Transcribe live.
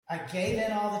I gave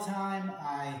in all the time.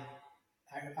 I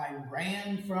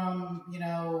ran from,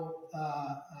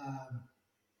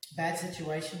 bad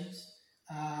situations.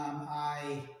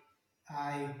 My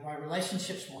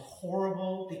relationships were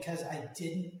horrible because I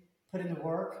didn't put in the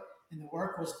work, and the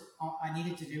work was I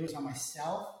needed to do was on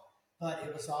myself. But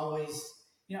it was always,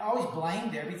 I always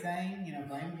blamed everything. It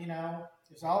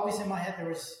was always in my head.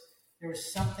 There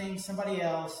was something, somebody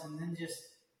else, and then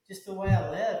just the way I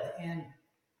lived. And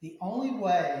the only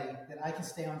way that I can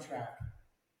stay on track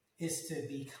is to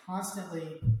be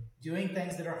constantly doing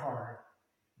things that are hard,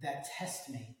 that test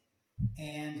me,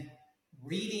 and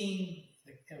reading,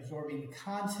 absorbing the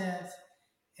content,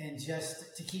 and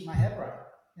just to keep my head right.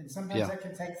 And sometimes that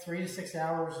can take 3 to 6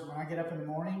 hours when I get up in the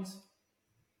mornings.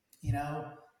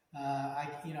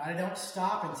 I don't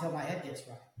stop until my head gets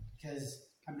right, because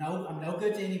I'm no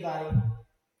good to anybody,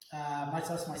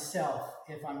 much less myself,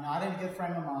 if I'm not in a good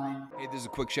frame of mind. Hey, this is a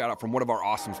quick shout out from one of our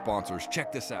awesome sponsors.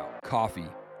 Check this out. Coffee,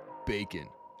 bacon,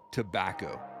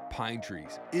 tobacco, pine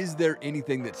trees. Is there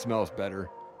anything that smells better?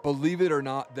 Believe it or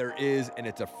not, there is, and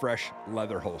it's a fresh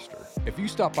leather holster. If you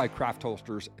stop by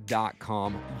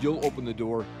craftholsters.com, you'll open the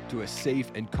door to a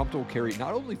safe and comfortable carry,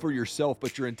 not only for yourself,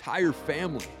 but your entire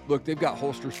family. Look, they've got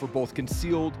holsters for both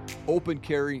concealed, open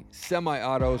carry,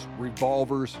 semi-autos,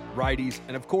 revolvers, righties,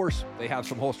 and of course, they have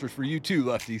some holsters for you too,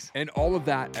 lefties. And all of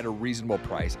that at a reasonable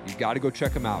price. You got to go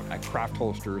check them out at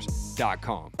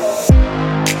craftholsters.com.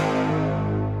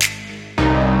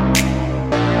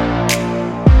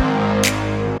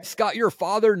 Scott, you're a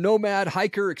father, nomad,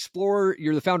 hiker, explorer.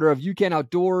 You're the founder of You Can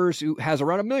Outdoors, who has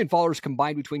around 1 million followers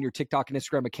combined between your TikTok and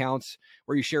Instagram accounts,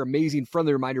 where you share amazing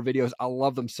friendly reminder videos. I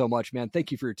love them so much, man. Thank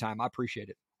you for your time. I appreciate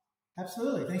it.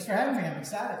 Absolutely. Thanks for having me. I'm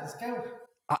excited. Let's go.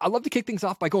 I'd love to kick things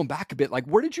off by going back a bit. Like,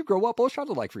 where did you grow up? What was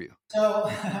childhood like for you? So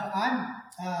I'm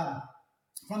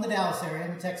from the Dallas area.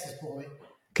 I'm a Texas boy.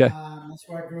 Okay. That's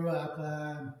where I grew up.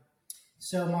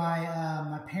 So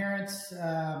my parents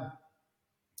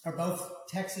are both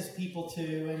Texas people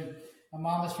too, and my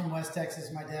mom is from West Texas.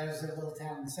 My dad is a little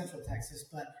town in Central Texas,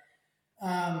 but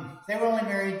they were only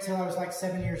married till I was like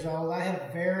 7 years old. I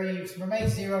had from age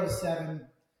 0 to 7.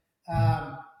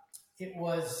 It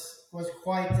was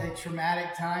quite a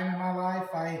traumatic time in my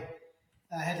life. I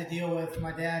had to deal with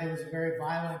my dad, who was a very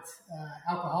violent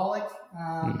alcoholic,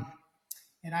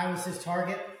 and I was his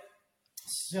target.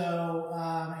 So,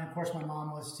 and of course my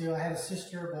mom was too. I had a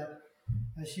sister, but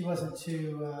she wasn't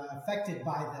too affected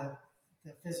by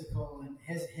the physical and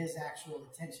his actual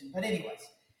attention. But anyways,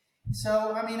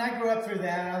 so, I grew up through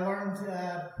that. I learned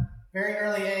very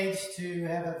early age to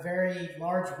have a very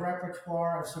large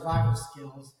repertoire of survival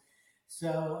skills.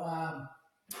 So,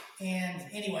 and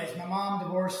anyways, my mom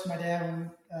divorced my dad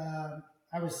when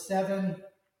I was 7.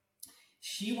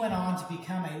 She went on to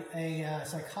become a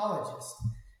psychologist.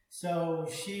 So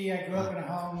I grew up in a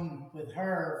home with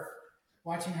her,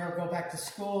 watching her go back to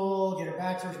school, get her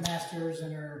bachelor's, master's,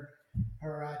 and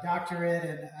her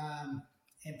doctorate,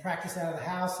 and practice out of the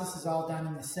house. This is all done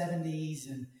in the 70s,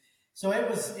 and so it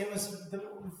was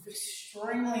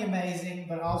extremely amazing,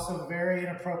 but also very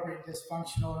inappropriate,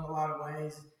 dysfunctional in a lot of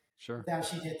ways. Sure. How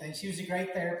she did things. She was a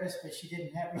great therapist, but she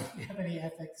didn't really have any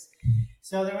ethics.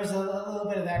 So there was a little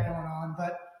bit of that going on,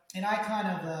 and I kind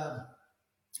of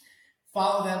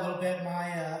followed that a little bit.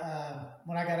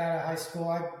 When I got out of high school,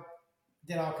 I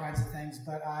did all kinds of things,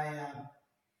 but I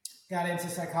got into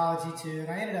psychology too, and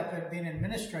I ended up being an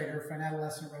administrator for an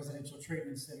adolescent residential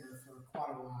treatment center for quite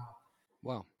a while.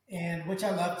 Wow. And which I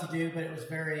loved to do, but it was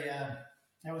very, that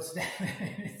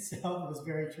in itself was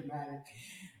very traumatic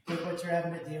with what you're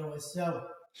having to deal with. So,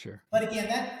 sure. But again,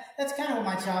 that's kind of what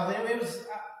my childhood, it was,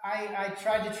 I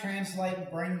tried to translate and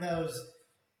bring those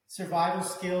survival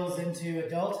skills into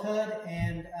adulthood,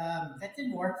 and that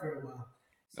didn't work very well.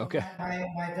 So okay.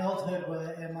 My adulthood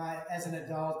as an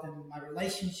adult, and my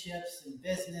relationships and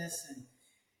business and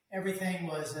everything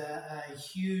was a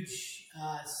huge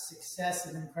success,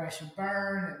 and then crash and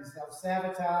burn and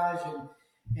self-sabotage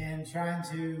and trying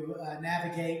to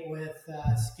navigate with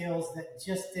skills that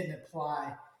just didn't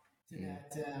apply to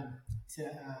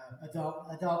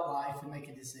adult life and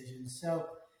making decisions. So,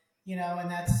 and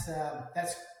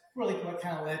that's really what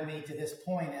kind of led me to this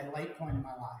point at a late point in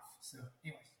my life. So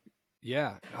anyways.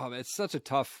 Yeah. It's such a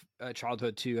tough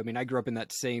childhood too. I grew up in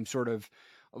that same sort of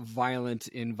violent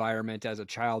environment as a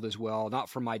child as well. Not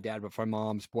from my dad, but from my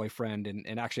mom's boyfriend,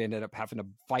 and actually ended up having to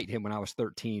fight him when I was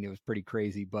 13. It was pretty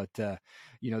crazy, but the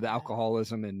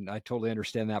alcoholism, and I totally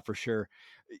understand that for sure.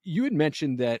 You had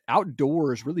mentioned that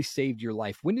outdoors really saved your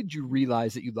life. When did you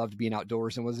realize that you loved being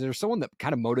outdoors? And was there someone that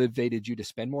kind of motivated you to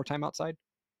spend more time outside?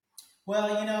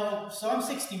 Well, so I'm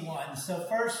 61. So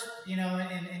first,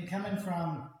 in coming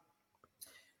from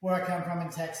where I come from in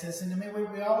Texas, and I mean, we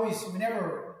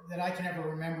never, that I can ever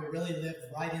remember, really lived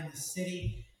right in the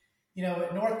city.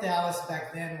 North Dallas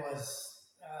back then was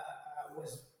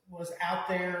out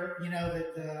there.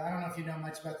 I don't know if you know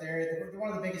much about the area. One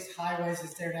of the biggest highways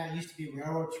that's there now used to be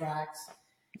railroad tracks.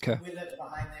 Okay. We lived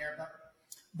behind there,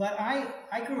 but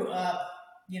I grew up,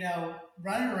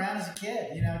 running around as a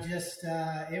kid.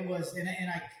 It was, and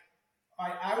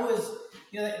I was,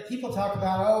 people talk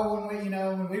about,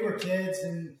 when we were kids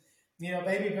and,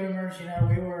 baby boomers,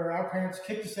 our parents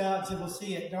kicked us out and said, we'll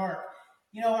see you at dark.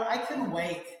 I couldn't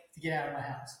wait to get out of my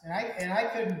house, and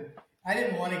I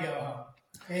didn't want to go home.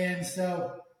 And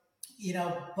so,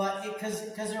 but because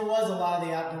there was a lot of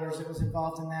the outdoors that was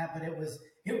involved in that, but it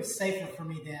was safer for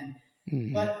me then.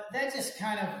 Mm-hmm. But that just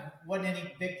kind of wasn't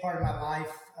any big part of my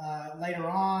life. Later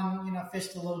on,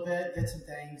 fished a little bit, did some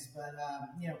things, but,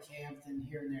 camped and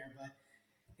here and there. But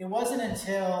it wasn't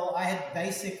until I had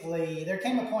there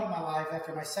came a point in my life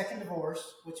after my second divorce,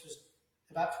 which was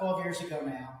about 12 years ago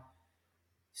now.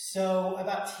 So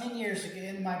about 10 years ago,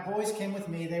 and my boys came with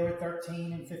me. They were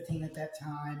 13 and 15 at that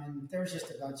time, and there was just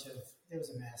it was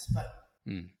a mess. But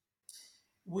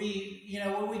we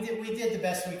did the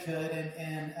best we could,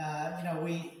 and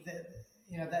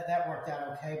that worked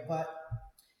out okay. But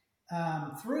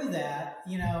through that,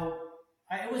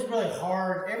 it was really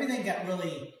hard. Everything got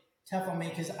really tough on me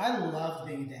because I loved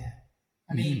being a dad.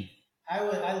 I mean, I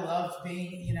loved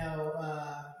being,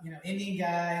 Indian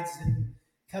guides and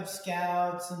Cub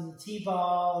Scouts and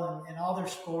T-ball and all their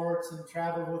sports, and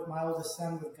traveled with my oldest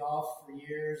son with golf for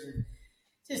years, and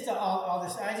just all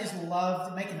this. I just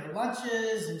loved making their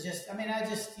lunches and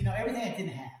everything I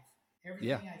didn't have.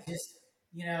 Everything I just,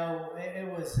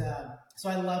 it was, so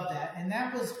I loved that. And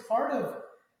that was part of,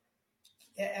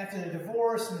 after the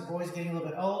divorce and the boys getting a little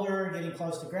bit older, getting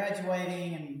close to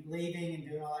graduating and leaving and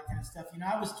doing all that kind of stuff,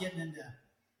 I was getting into a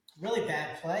really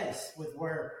bad place with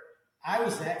where I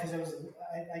was at, because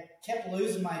I kept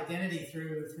losing my identity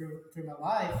through my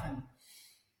life, and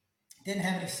didn't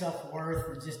have any self-worth,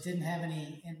 and just didn't have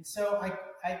any. And so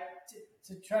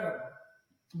to try to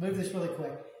move this really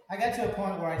quick, I got to a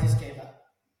point where I just gave up.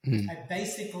 I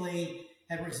basically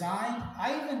had resigned.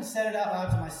 I even said it out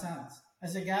loud to my sons. I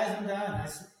said, guys, I'm done.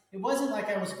 It wasn't like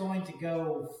I was going to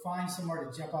go find somewhere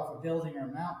to jump off a building or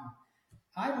a mountain.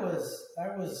 I was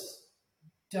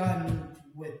done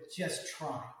with just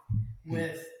trying.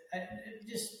 And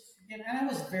I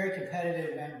was very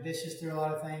competitive and ambitious through a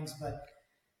lot of things, but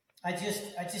I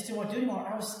just didn't want to do anymore.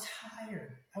 I was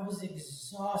tired. I was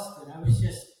exhausted. I was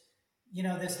just,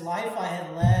 this life I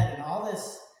had led and all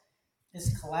this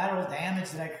collateral damage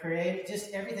that I created,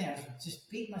 just everything. I was just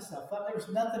beating myself up. There was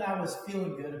nothing I was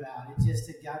feeling good about. It just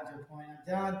had gotten to a point. I'm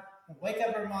done. I wake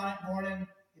up every morning.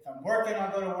 If I'm working,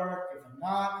 I'll go to work. If I'm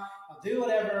not, I'll do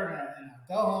whatever, and I'll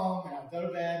go home, and I'll go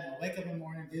to bed, and I'll wake up in the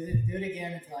morning, do it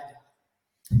again until I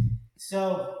die.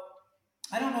 So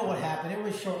I don't know what happened. It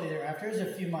was shortly thereafter. It was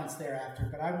a few months thereafter,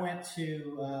 but I went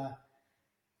to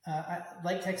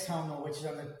Lake Texoma, which is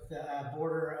on the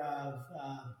border of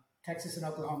Texas and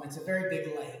Oklahoma. It's a very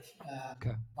big lake,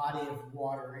 body of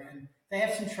water, and they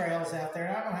have some trails out there.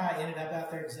 I don't know how I ended up out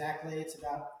there exactly. It's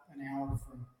about an hour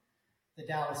from the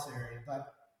Dallas area, but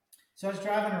so I was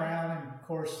driving around, and of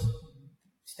course,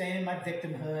 staying in my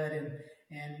victimhood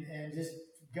and just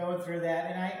going through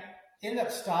that. And I ended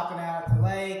up stopping out at the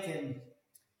lake, and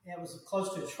it was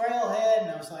close to a trailhead, and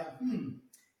I was like,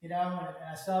 and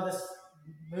I saw this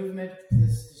movement,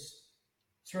 this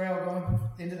trail going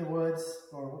into the woods,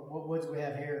 or what woods we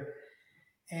have here.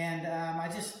 And I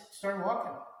just started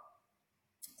walking.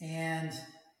 And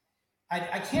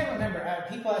I can't remember.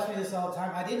 People ask me this all the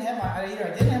time. I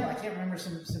can't remember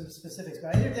some specifics,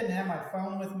 but I either didn't have my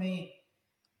phone with me,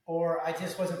 or I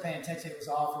just wasn't paying attention. It was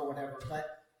off or whatever. But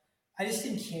I just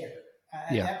didn't care.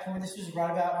 At that point, this was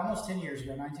right about almost 10 years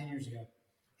ago, 9, 10 years ago.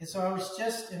 And so I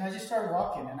just started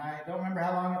walking, and I don't remember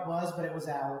how long it was, but it was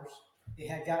hours. It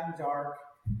had gotten dark.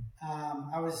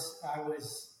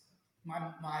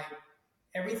 My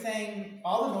everything,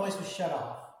 all the noise was shut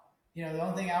off. The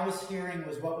only thing I was hearing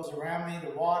was what was around me,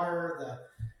 the water,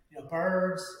 the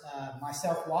birds,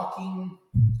 myself walking.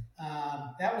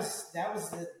 That was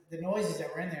the noises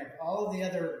that were in there. All of the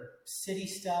other city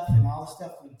stuff and all the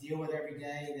stuff we deal with every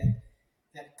day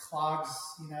that clogs,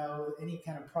 any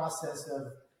kind of process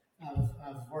of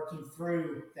working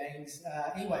through things.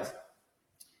 Anyways,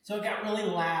 so it got really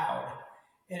loud,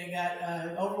 and it got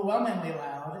overwhelmingly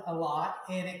loud a lot,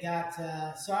 and it got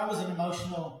so I was an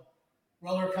emotional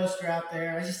roller coaster out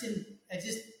there.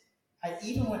 I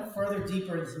even went further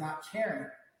deeper into not caring.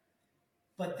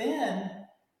 But then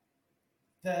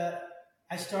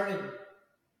I started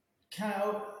kind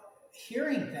of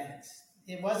hearing things.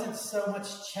 It wasn't so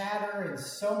much chatter and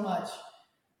so much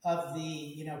of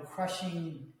the,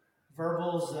 crushing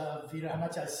verbals of, how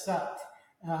much I sucked.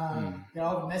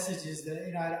 All the messages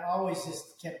that, I'd always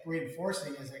just kept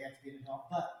reinforcing as I got to be an adult.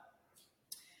 But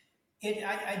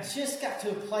I just got to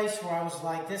a place where I was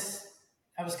like this,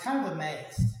 I was kind of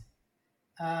amazed.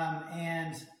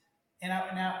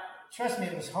 Now, trust me,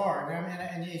 it was hard. I mean,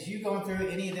 and as you going through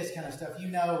any of this kind of stuff,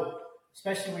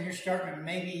 especially when you're starting to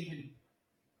maybe even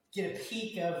get a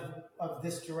peek of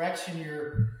this direction,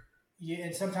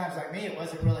 and sometimes like me, it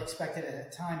wasn't really expected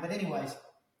at the time. But anyways,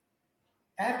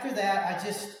 after that,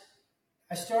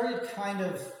 I started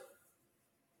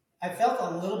I felt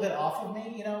a little bit off of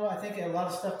me. I think a lot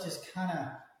of stuff just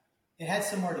it had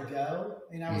somewhere to go,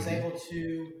 and I was able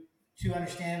to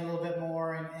understand a little bit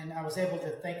more, and I was able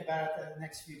to think about it the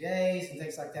next few days and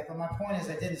things like that. But my point is,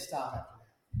 I didn't stop after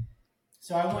that.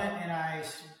 So I went and I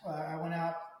went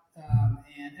out,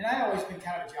 and I'd always been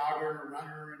kind of a jogger and a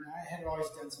runner, and I had always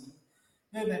done some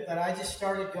movement, but I just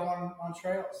started going on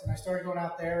trails, and I started going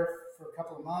out there for a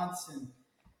couple of months,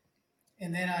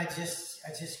 and then I just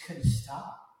couldn't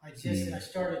stop. And I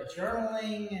started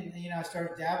journaling, and I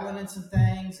started dabbling in some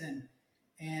things, and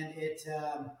it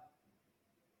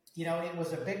it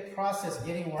was a big process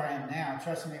getting where I am now.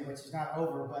 Trust me, which is not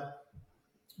over, but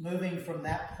moving from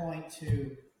that point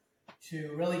to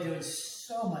really doing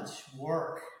so much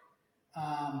work.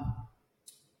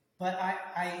 But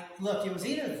I look, it was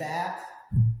either that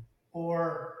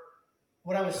or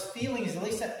what I was feeling is, at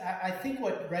least I think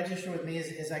what registered with me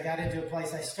is I got into a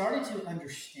place, I started to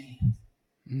understand.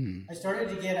 I started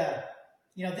to get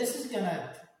this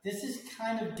is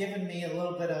kind of giving me a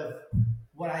little bit of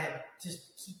what I had just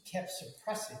kept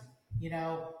suppressing, when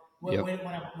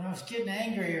I was getting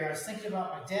angry, or I was thinking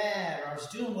about my dad, or I was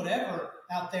doing whatever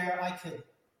out there, I could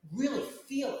really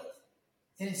feel it.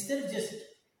 And instead of just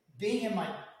being in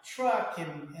my truck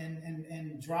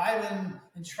and driving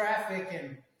in traffic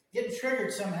and getting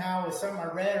triggered somehow with something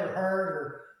I read or heard,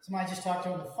 or somebody I just talked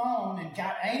to on the phone and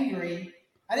got angry,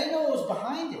 I didn't know what was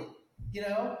behind it.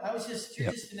 I was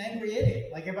you're just an angry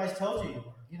idiot, like everybody's told you were,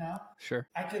 Sure.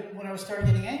 When I started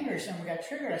getting angry or something got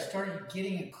triggered, I started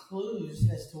getting clues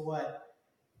as to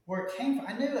where it came from.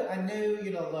 I knew,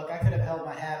 look, I could have held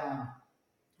my hat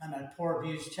on a poor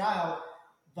abused child,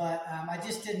 but I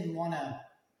just didn't want to.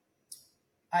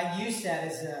 I used that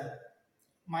as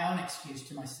my own excuse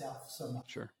to myself so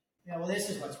much. Sure. Well, this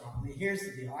is what's wrong with me. Here's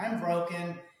the deal. I'm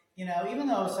broken. Even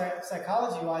though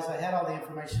psychology-wise, I had all the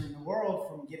information in the world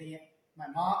from getting it, my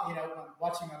mom,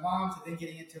 watching my mom, to then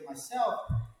getting it to myself,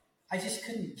 I just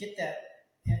couldn't get that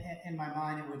in my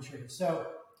mind and would trigger. So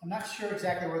I'm not sure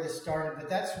exactly where this started, but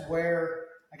that's where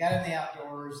I got in the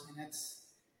outdoors,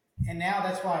 and now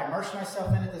that's why I immerse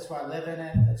myself in it. That's why I live in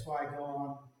it. That's why I go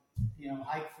on,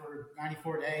 hike for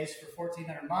 94 days for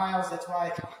 1,400 miles. That's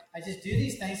why I just do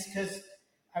these things, because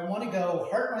I want to go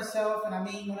hurt myself. And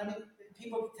when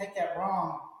people take that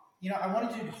wrong, I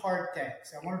want to do hard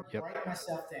things. I want to break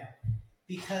myself down,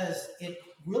 because it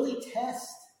really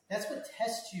tests. That's what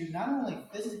tests you, not only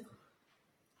physically,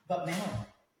 but mentally.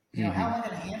 How am I going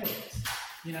to handle this?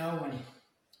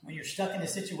 When you're stuck in a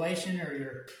situation,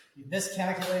 or you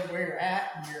miscalculate where you're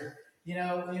at,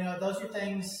 and those are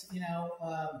things.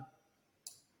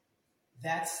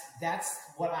 That's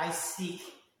what I seek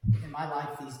in my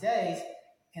life these days.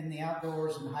 In the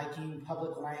outdoors and hiking,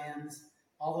 public lands,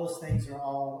 all those things are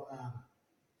all.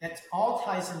 That all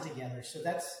ties in together. So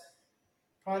that's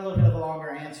probably a little bit of a longer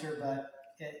answer, but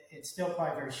it's still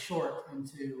probably very short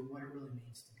into what it really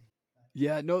means to me.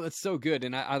 Yeah, no, that's so good.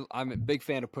 And I'm a big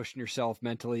fan of pushing yourself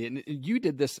mentally. And you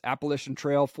did this Appalachian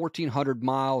Trail, 1,400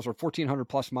 miles or 1,400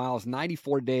 plus miles,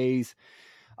 94 days.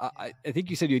 I think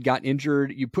you said you had gotten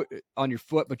injured, you put on your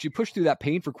foot, but you pushed through that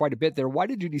pain for quite a bit there. Why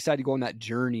did you decide to go on that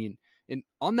journey? And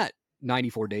on that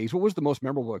 94 days, what was the most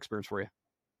memorable experience for you?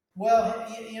 Well,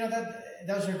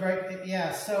 those are great.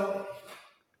 Yeah. So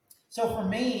for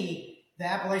me, the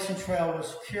Appalachian Trail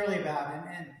was purely about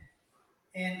it.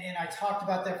 And I talked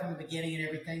about that from the beginning and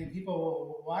everything. And people,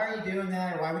 well, why are you doing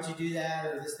that? Or why would you do that?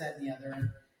 Or this, that, and the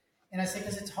other. And I say,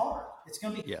 because it's hard. It's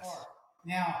going to be hard.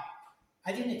 Now,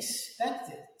 I didn't expect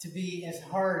it to be as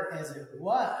hard as it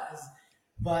was,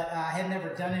 but I had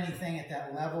never done anything at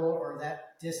that level or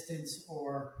that distance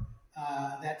or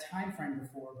that time frame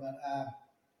before. But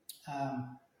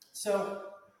so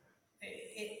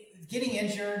getting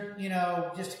injured,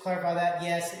 just to clarify that,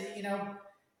 yes,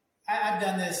 I've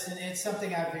done this, and it's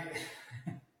something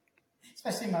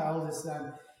especially my oldest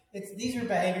son. These are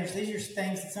behaviors, these are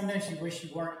things that sometimes you wish you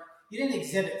weren't you didn't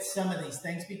exhibit some of these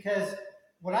things, because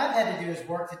what I've had to do is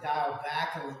work to dial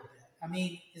back a little bit. I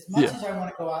mean, as much as I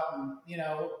want to go out and,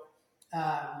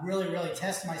 really, really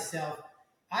test myself,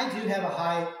 I do have a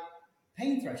high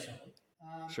pain threshold.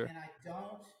 Sure. And I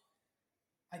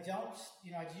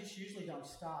just usually don't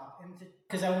stop. And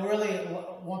because I really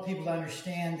want people to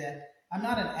understand that I'm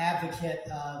not an advocate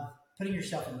of putting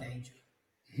yourself in danger,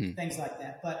 things like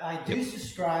that. But I do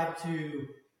subscribe to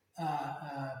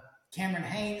Cameron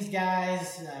Haynes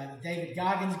guys, David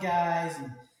Goggins guys,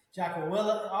 and Jocko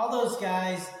Willett, all those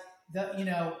guys that,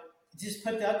 just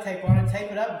put duct tape on it,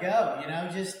 tape it up, go,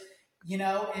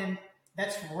 and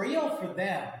that's real for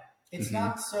them. It's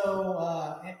not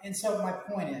so, and so my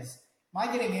point is, my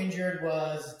getting injured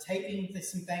was taping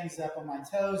some things up on my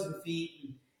toes and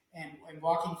feet and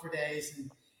walking for days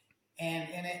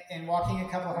and walking a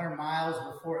couple hundred miles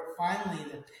before it finally,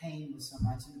 the pain was so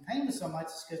much. And the pain was so much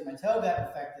is because my toe got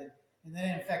infected, and then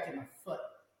it infected my foot.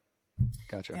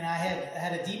 Gotcha. And I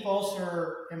had a deep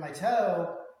ulcer in my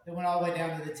toe that went all the way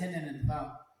down to the tendon and the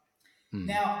bone.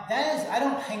 Now, I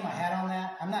don't hang my hat on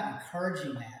that. I'm not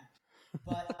encouraging that,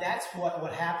 but that's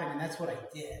what happened, and that's what I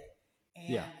did.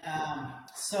 And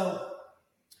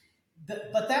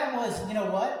but that was, you know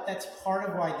what? That's part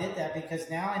of why I did that, because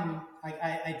now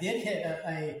I did hit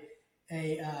a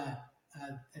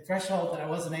threshold that I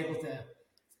wasn't able to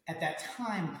at that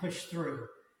time push through.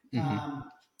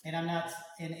 And I'm not,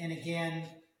 and again,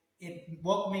 it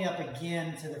woke me up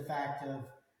again to the fact of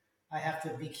I have to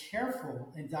be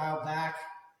careful and dial back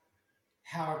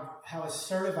how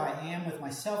assertive I am with my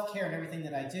self-care and everything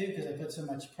that I do, because I put so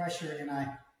much pressure, and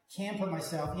I can put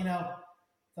myself,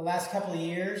 the last couple of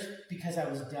years, because I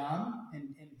was dumb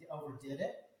and overdid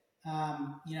it.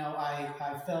 I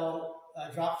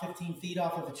dropped 15 feet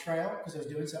off of a trail because I was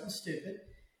doing something stupid.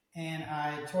 And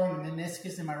I tore the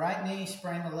meniscus in my right knee,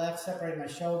 sprained the left, separated my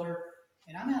shoulder.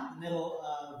 And I'm out in the middle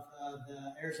of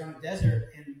the Arizona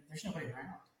desert, and there's nobody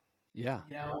around. Yeah.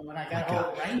 When I got hold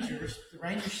of the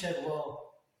Rangers said,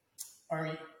 well,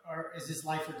 is this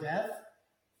life or death?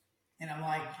 And I'm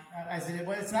like, I said,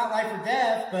 well, it's not life or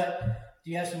death, but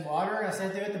do you have some water? I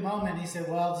said, I do at the moment. And he said,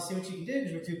 well, just see what you can do,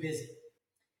 because we're too busy.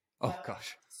 Oh,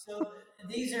 gosh. So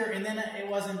these are, and then it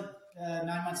wasn't 9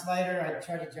 months later, I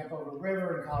tried to jump over a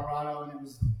river in Colorado, and it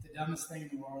was the dumbest thing in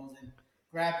the world, and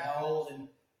grabbed hold, and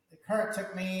the current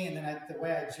took me, and then the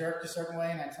way I jerked a certain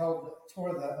way, and I tore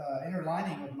the inner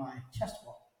lining of my chest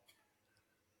wall.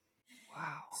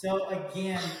 Wow. So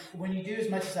again, when you do as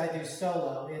much as I do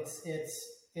solo,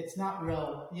 it's not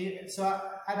real.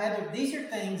 I've had to, these are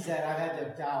things that I've had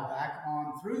to dial back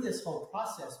on through this whole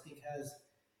process, because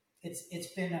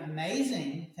it's been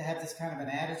amazing to have this kind of an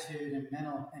attitude and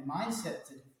mental and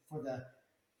mindset for the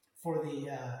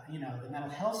the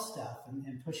mental health stuff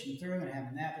and pushing through and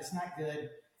having that. But it's not good,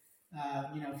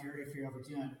 if you're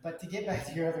overdoing it. But to get back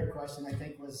to your other question, I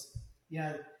think was,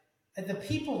 the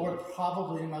people were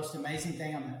probably the most amazing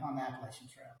thing on the Appalachian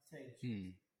Trail.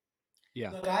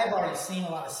 Yeah. Look, I've already seen a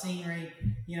lot of scenery.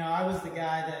 I was the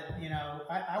guy that,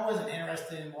 I wasn't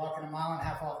interested in walking a mile and a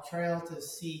half off trail to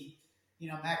see,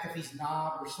 McAfee's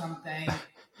Knob or something.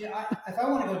 If I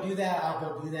want to go do that, I'll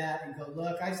go do that and go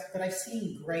look. But I've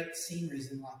seen great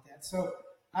sceneries and like that. So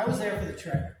I was there for the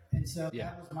trail. And so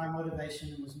that was my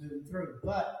motivation and was moving through.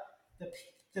 But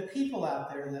the people out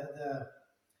there,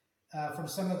 from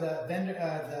some of the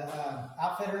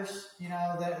outfitters,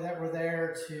 that were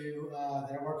there to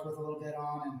that I worked with a little bit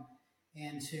on,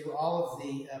 and to all of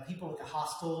the people with the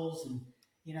hostels and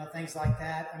things like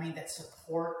that. I mean, that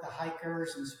support the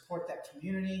hikers and support that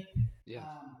community. Yeah,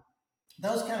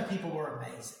 those kind of people were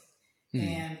amazing.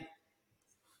 And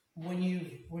when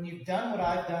you've done what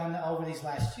I've done over these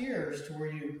last years, to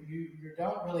where you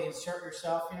don't really insert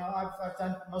yourself. I've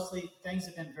done mostly things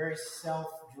that have been very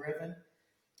self-driven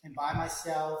and by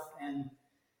myself and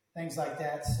things like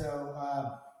that. So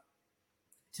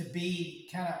to be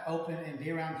kind of open and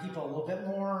be around people a little bit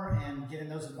more and get in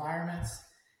those environments,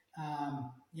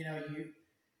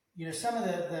 some of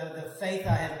the faith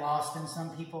I had lost in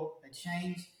some people had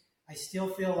changed. I still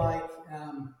feel like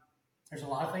there's a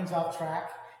lot of things off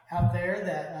track out there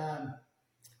that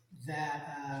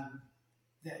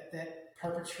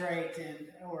perpetrate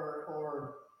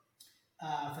or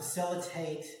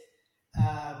facilitate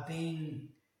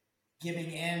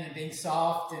giving in and being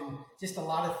soft, and just a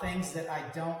lot of things that I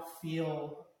don't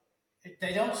feel,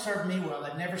 they don't serve me well.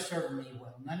 They've never served me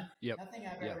well. Nothing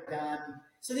I've ever done.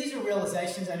 So these are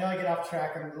realizations. I know I get off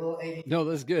track. I'm a little ADD. No,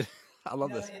 that's good. I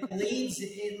love this. It leads.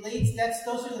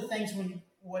 Those are the things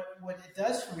what it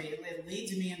does for me. It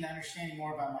leads me into understanding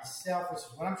more about myself, which is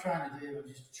what I'm trying to do. I'm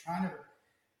just trying to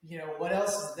what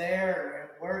else is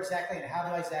there, where exactly, and how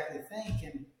do I exactly think,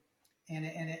 and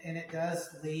it does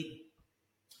lead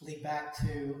back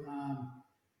to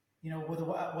with the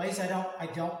ways I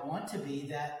don't want to be,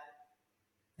 that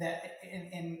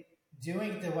in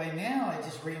doing it the way now, it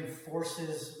just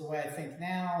reinforces the way I think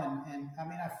now, and I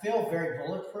mean, I feel very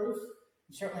bulletproof.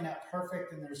 I'm certainly not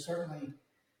perfect, and there's certainly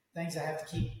things I have to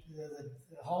keep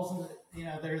the holes in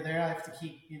that are there. I have to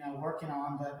keep working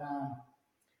on, but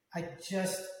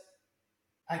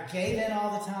I gave in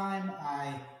all the time.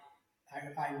 I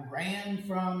ran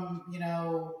from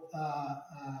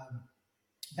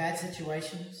bad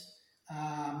situations.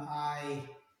 My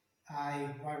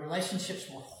relationships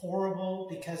were horrible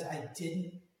because I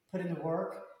didn't put in the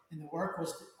work, and the work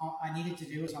I needed to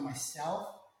do was on myself.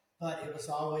 But it was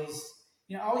always,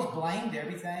 I always blamed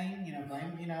everything. It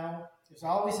was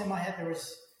always in my head. There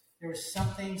was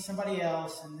somebody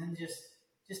else, and then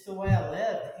just the way I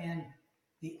lived. And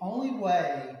the only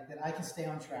way that I can stay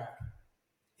on track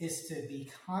is to be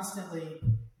constantly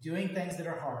doing things that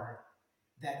are hard,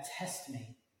 that test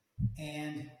me,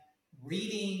 and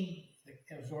reading,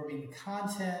 absorbing the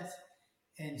content,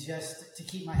 and just to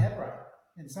keep my head right.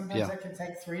 And sometimes that can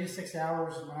take 3 to 6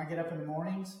 hours when I get up in the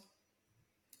mornings.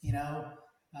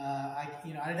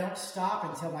 I don't stop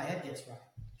until my head gets right,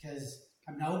 because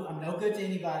I'm no good to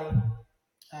anybody,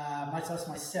 much less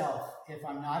myself, if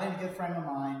I'm not in a good frame of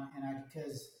mind. And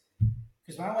because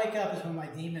when I wake up is when my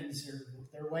demons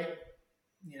they're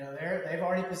they've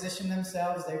already positioned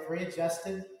themselves, they've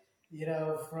readjusted,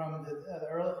 from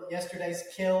yesterday's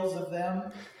kills of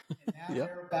them, and now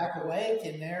they're back awake,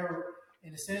 and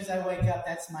as soon as I wake up,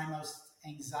 that's my most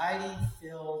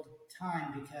anxiety-filled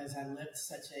time, because I lived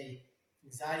such a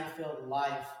anxiety-filled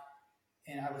life,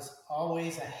 and I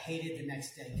hated the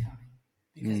next day coming,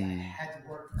 because I had to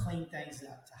work to clean things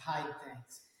up, to hide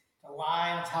things, to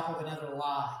lie on top of another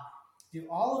lie, do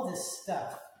all of this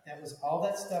stuff. That was all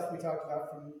that stuff we talked about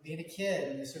from being a kid,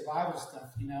 and the survival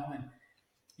stuff, and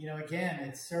again,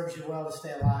 it serves you well to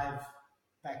stay alive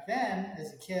back then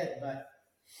as a kid, but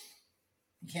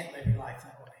you can't live your life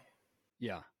that way.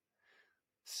 Yeah.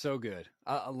 So good.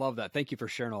 I love that. Thank you for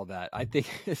sharing all that. I think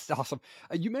it's awesome.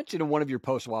 You mentioned in one of your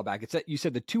posts a while back, it's that you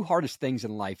said the two hardest things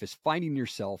in life is finding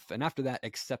yourself, and after that,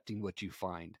 accepting what you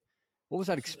find. What was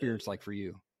that experience like for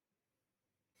you?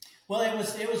 Well, it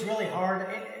was really hard.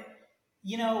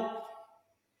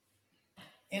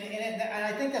 And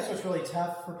I think that's what's really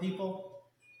tough for people.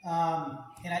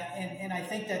 And I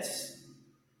think that's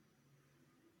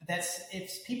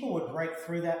if people would break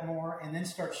through that more and then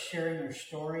start sharing their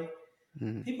story.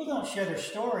 Mm-hmm. People don't share their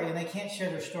story, and they can't share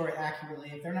their story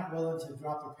accurately if they're not willing to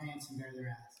drop their pants and bare their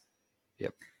ass.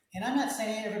 Yep. And I'm not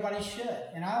saying everybody should.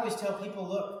 And I always tell people,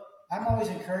 look, I'm always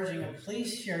encouraging them,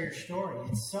 please share your story.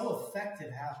 It's so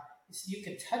effective how you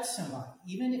could touch somebody,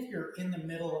 even if you're in the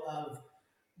middle of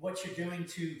what you're doing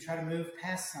to try to move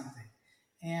past something.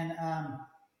 And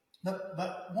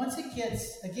but once it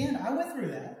gets, again, I went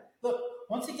through that. Look,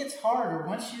 once it gets harder,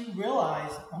 once you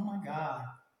realize, oh my God,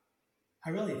 I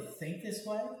really think this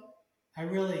way. I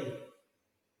really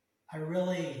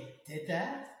did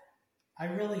that. I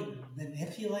really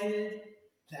manipulated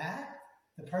that.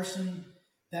 The person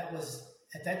that was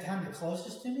at that time the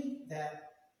closest to me, that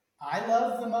I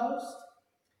loved the most,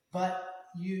 but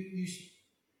you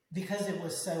because it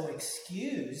was so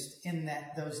excused in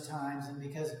those times, and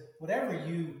because whatever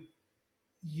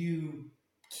you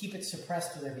keep it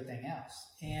suppressed with everything else.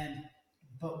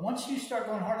 But once you start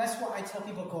going hard, that's why I tell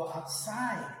people, go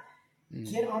outside,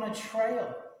 get on a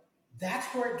trail. That's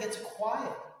where it gets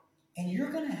quiet. And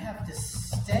you're going to have to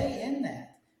stay in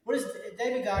that.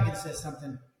 David Goggins says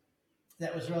something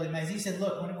that was really amazing. He said,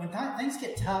 look, when things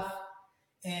get tough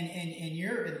and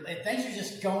things are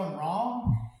just going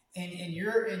wrong, and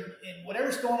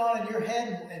whatever's going on in your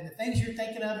head and the things you're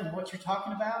thinking of and what you're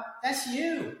talking about, that's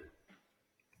you.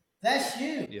 That's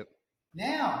you. Yep.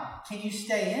 Now, can you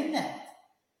stay in that?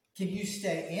 Can you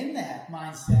stay in that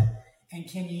mindset? And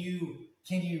can you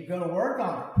go to work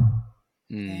on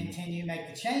it? And can you make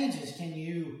the changes? Can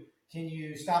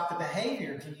you stop the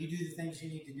behavior? Can you do the things you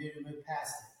need to do to move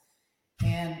past it?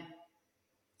 And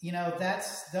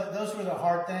those were the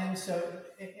hard things. So,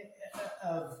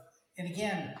 and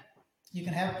again, you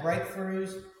can have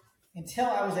breakthroughs until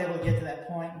I was able to get to that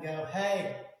point and go,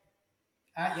 hey,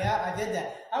 I did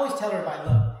that. I always tell everybody,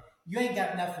 look, you ain't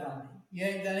got nothing on me. You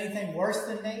ain't done anything worse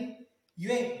than me.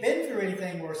 You ain't been through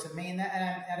anything worse than me. And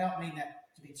I don't mean that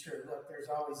to be true. Look, there's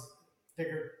always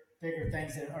bigger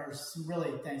things that are some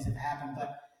really things that have happened,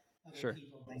 but other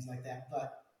people, things like that.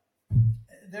 But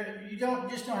you don't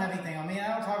have anything on me. I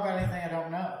don't talk about anything I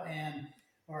don't know.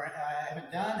 or I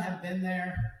haven't been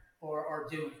there, or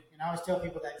doing. And I always tell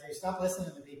people that too. Stop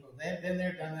listening to people. They haven't been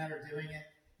there, done that, or doing it.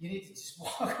 You need to just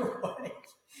walk away.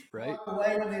 Right. Walk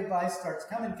away when the advice starts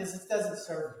coming, because it doesn't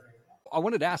serve you very well. I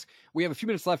wanted to ask, we have a few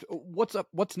minutes left. What's up?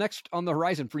 What's next on the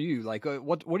horizon for you? Like,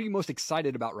 what are you most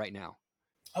excited about right now?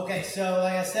 Okay, so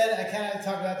like I said, I kind of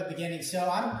talked about at the beginning. So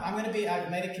I've made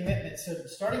a commitment. So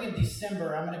starting in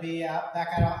December, I'm going to be back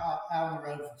out on the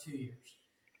road for 2 years.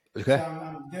 Okay. So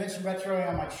I'm doing some retroing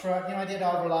on my truck. I did a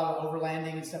lot of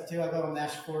overlanding and stuff too. I go on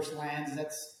National Forest lands.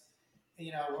 That's,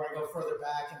 where I go further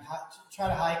back and try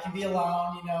to hike and be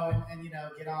alone, and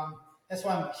get on. That's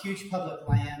why I'm huge public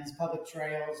lands, public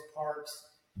trails, parks.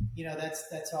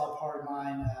 That's all part of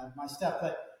my stuff.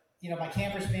 But my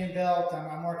camper's being built.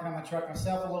 I'm working on my truck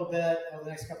myself a little bit over the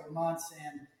next couple of months,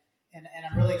 and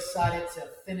I'm really excited to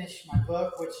finish my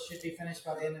book, which should be finished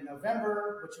by the end of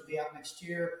November, which will be out next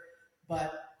year.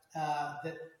 But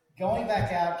going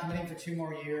back out, committing for 2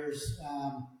 more years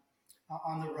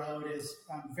on the road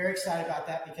I'm very excited about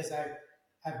that, because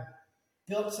I've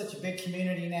built such a big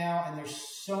community now, and there's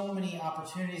so many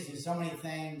opportunities and so many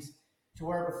things, to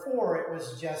where before it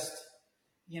was just,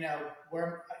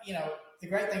 the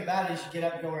great thing about it is you get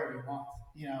up and go wherever you want.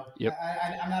 Yep.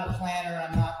 I'm not a planner.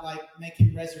 I'm not like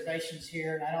making reservations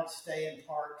here, and I don't stay in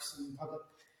parks and public,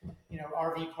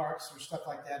 RV parks or stuff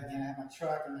like that. Again, I have my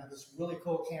truck and I have this really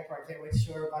cool camper I can't wait to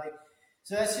show everybody.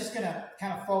 So that's just going to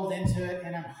kind of fold into it,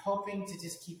 and I'm hoping to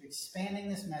just keep expanding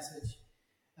this message.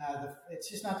 It's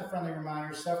just not the friendly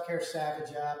reminder, self-care,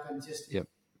 savage up, and just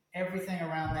everything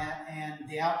around that, and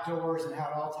the outdoors and how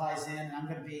it all ties in. And I'm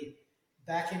going to be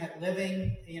back in it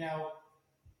living.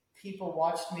 People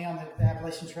watched me on the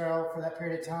Appalachian Trail for that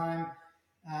period of time,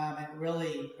 and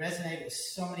really resonated with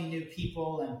so many new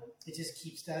people, and it just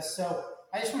keeps us. So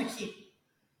I just want to keep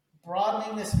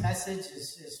broadening this message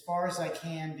as far as I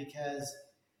can, because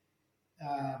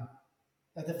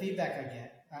of the feedback I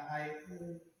get,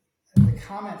 the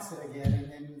comments that I get,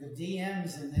 and the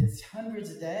DMs, and it's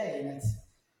hundreds a day, and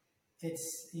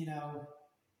it's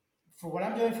for what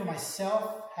I'm doing for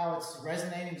myself, how it's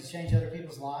resonating to change other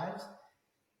people's lives.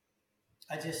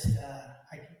 I just,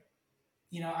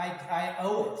 I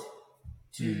owe it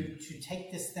to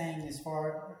take this thing as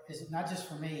far as, not just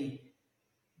for me,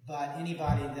 but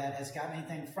anybody that has gotten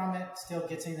anything from it, still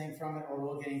gets anything from it, or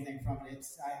will get anything from it.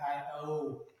 I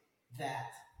owe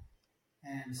that.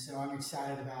 And so I'm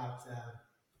excited about that.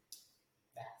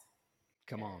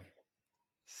 Come on.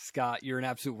 Scott, you're an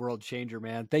absolute world changer,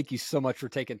 man. Thank you so much for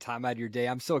taking time out of your day.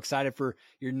 I'm so excited for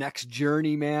your next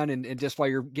journey, man. And just while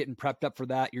you're getting prepped up for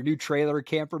that, your new trailer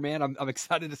camper, man, I'm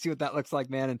excited to see what that looks like,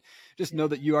 man. And just know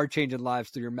that you are changing lives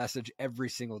through your message every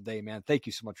single day, man. Thank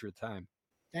you so much for your time.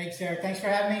 Thanks, Eric. Thanks for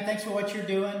having me. Thanks for what you're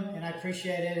doing. And I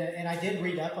appreciate it. And I did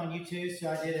read up on you too. So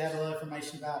I did have a little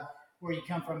information about where you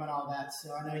come from and all that. So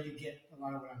I know you get a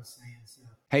lot of what I'm saying. So.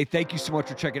 Hey, thank you so much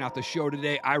for checking out the show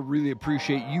today. I really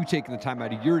appreciate you taking the time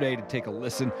out of your day to take a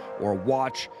listen or a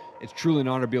watch. It's truly an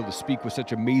honor to be able to speak with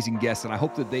such amazing guests, and I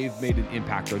hope that they've made an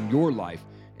impact on your life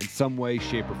in some way,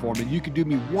 shape, or form. And you can do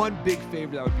me one big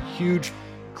favor that would be huge.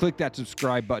 Click that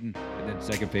subscribe button, and then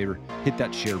second favor, hit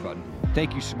that share button.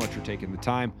 Thank you so much for taking the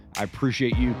time. I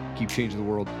appreciate you. Keep changing the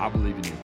world. I believe in you.